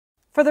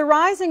For the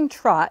rising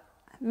trot,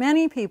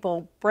 many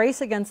people brace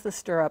against the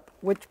stirrup,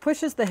 which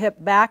pushes the hip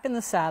back in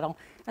the saddle,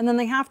 and then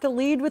they have to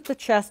lead with the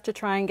chest to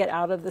try and get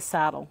out of the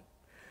saddle.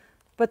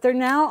 But they're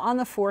now on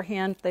the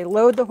forehand, they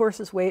load the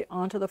horse's weight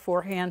onto the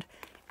forehand,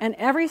 and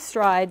every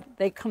stride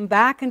they come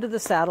back into the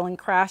saddle and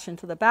crash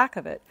into the back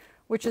of it,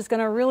 which is going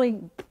to really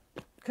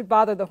could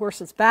bother the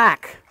horse's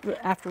back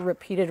after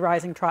repeated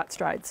rising trot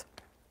strides.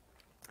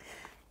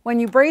 When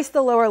you brace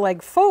the lower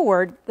leg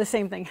forward, the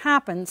same thing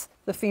happens.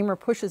 The femur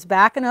pushes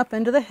back and up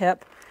into the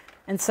hip,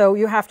 and so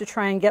you have to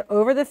try and get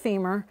over the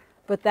femur,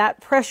 but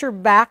that pressure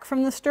back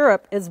from the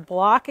stirrup is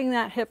blocking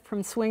that hip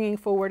from swinging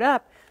forward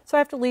up, so I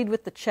have to lead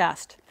with the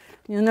chest.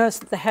 You'll notice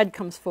that the head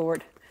comes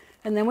forward.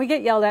 And then we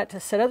get yelled at to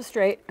sit up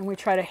straight, and we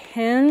try to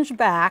hinge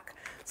back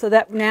so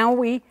that now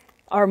we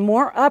are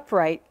more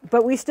upright,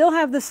 but we still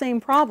have the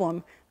same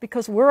problem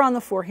because we're on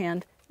the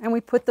forehand and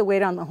we put the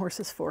weight on the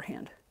horse's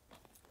forehand.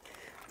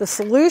 The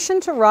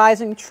solution to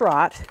rising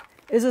trot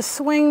is a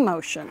swing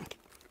motion.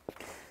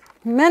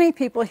 Many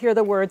people hear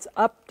the words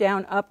up,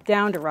 down,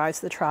 to rise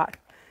the trot.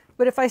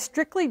 But if I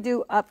strictly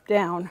do up,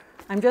 down,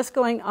 I'm just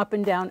going up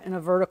and down in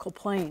a vertical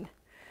plane.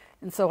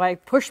 And so I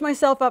push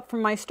myself up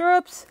from my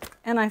stirrups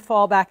and I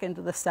fall back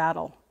into the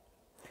saddle.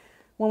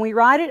 When we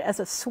ride it as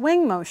a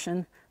swing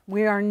motion,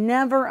 we are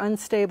never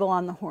unstable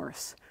on the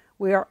horse.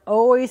 We are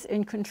always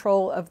in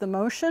control of the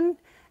motion,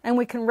 and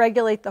we can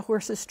regulate the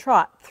horse's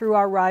trot through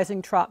our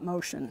rising trot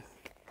motion.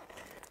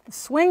 The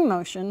swing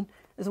motion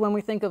is when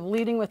we think of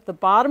leading with the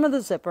bottom of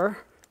the zipper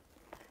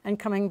and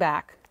coming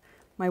back.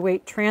 My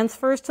weight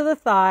transfers to the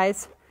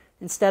thighs.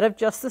 Instead of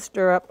just the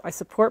stirrup, I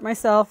support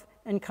myself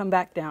and come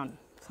back down.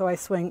 So I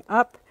swing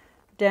up,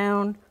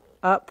 down,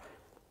 up,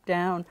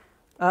 down,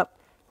 up,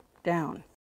 down.